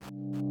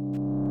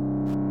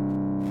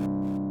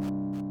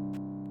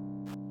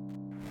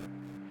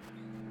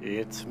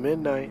It's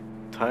midnight,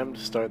 time to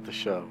start the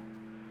show.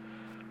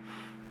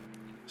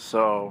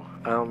 So,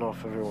 I don't know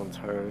if everyone's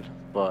heard,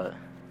 but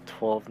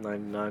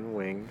 $12.99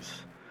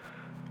 wings,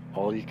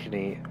 all you can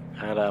eat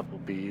at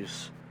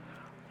Applebee's,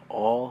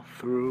 all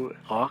through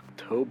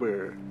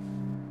October.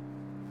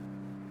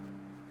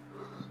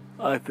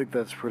 I think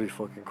that's pretty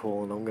fucking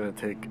cool, and I'm gonna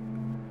take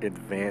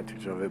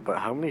advantage of it. But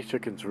how many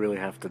chickens really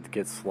have to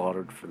get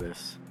slaughtered for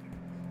this?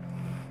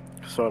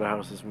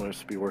 Slaughterhouses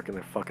must be working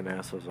their fucking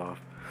asses off.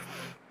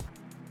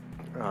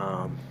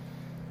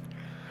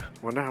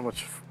 Wonder how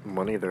much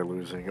money they're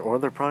losing, or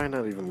they're probably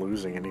not even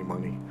losing any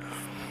money.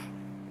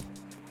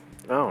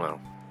 I don't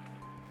know.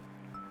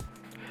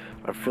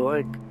 I feel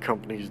like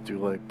companies do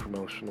like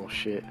promotional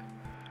shit.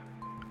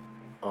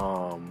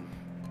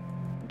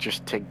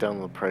 Just take down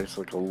the price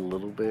like a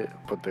little bit,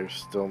 but they're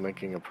still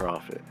making a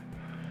profit.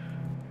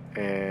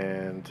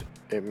 And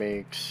it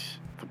makes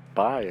the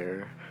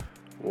buyer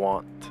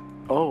want,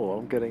 oh,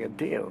 I'm getting a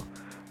deal.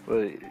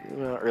 But you're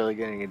not really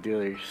getting a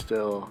deal, you're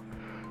still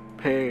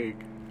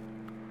paying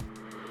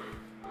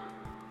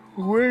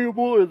way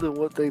more than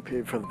what they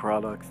paid for the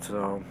product,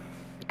 so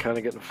you're kind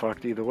of getting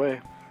fucked either way.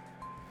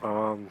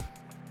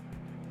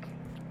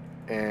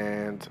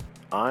 And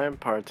I'm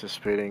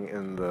participating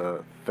in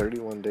the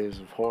 31 Days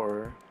of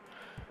Horror,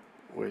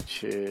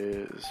 which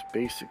is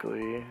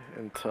basically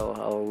until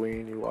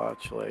Halloween you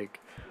watch like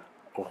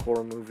a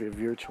horror movie of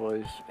your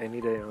choice any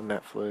day on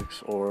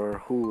Netflix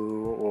or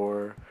Hulu,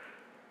 or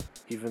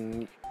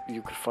even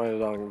you could find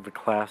it on the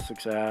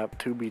Classics app,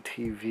 Tubi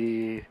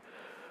TV,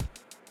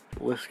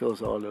 the list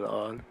goes on and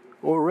on,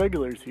 or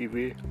regular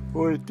TV,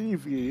 or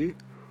DVD,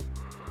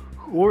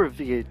 or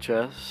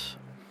VHS,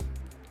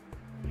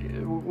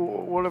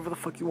 whatever the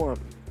fuck you want.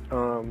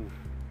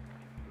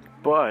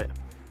 But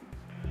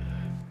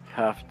you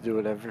have to do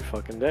it every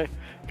fucking day.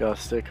 You gotta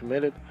stay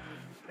committed.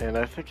 And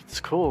I think it's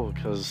cool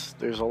because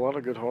there's a lot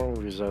of good horror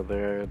movies out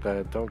there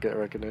that don't get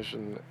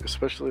recognition,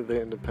 especially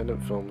the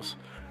independent films.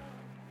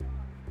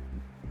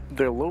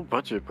 They're low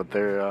budget, but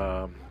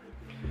they're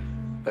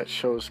that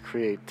shows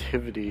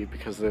creativity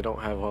because they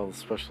don't have all the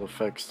special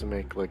effects to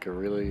make like a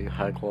really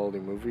high quality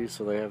movie,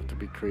 so they have to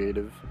be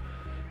creative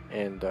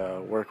and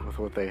work with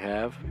what they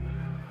have.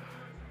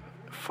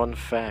 Fun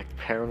fact,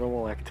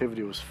 Paranormal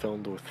Activity was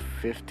filmed with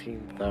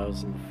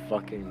 $15,000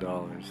 fucking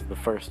dollars, the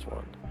first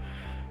one.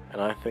 And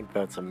I think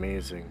that's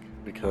amazing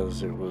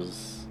because it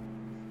was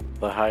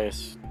the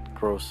highest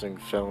grossing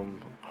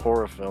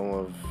horror film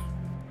of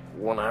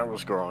when I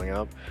was growing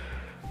up.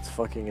 It's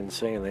fucking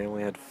insane. They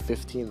only had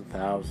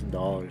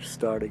 $15,000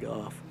 starting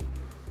off.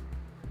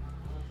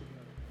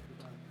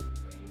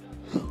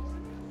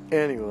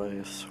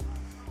 Anyways,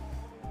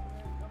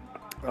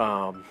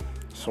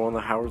 so on the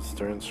Howard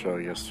Stern show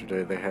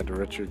yesterday, they had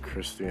Richard,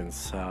 Christy, and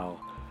Sal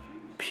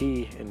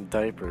pee in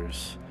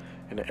diapers,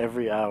 and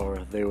every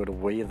hour they would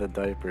weigh the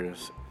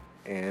diapers,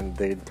 and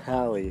they'd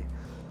tally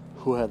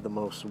who had the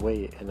most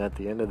weight, and at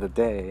the end of the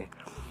day,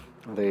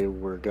 they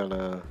were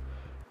gonna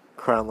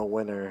crown the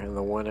winner, and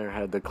the winner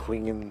had to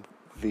clean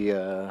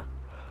the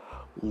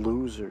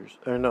losers,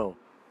 or no,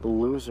 the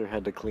loser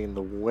had to clean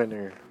the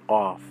winner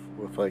off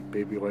with like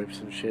baby wipes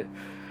and shit.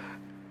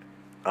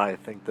 I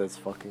think that's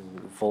fucking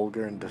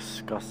vulgar and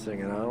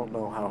disgusting, and I don't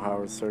know how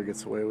Howard Stern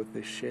gets away with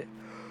this shit,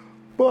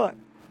 but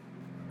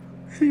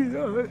he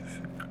does,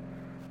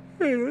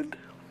 and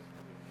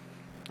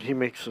he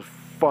makes a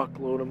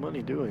fuckload of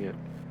money doing it.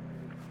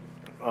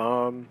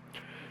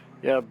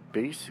 Yeah,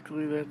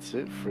 basically that's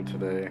it for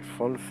today.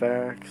 Fun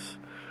facts,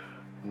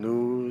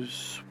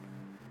 news,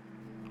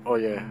 oh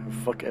yeah,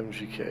 fuck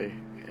MGK,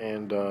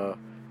 and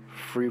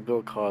free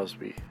Bill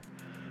Cosby.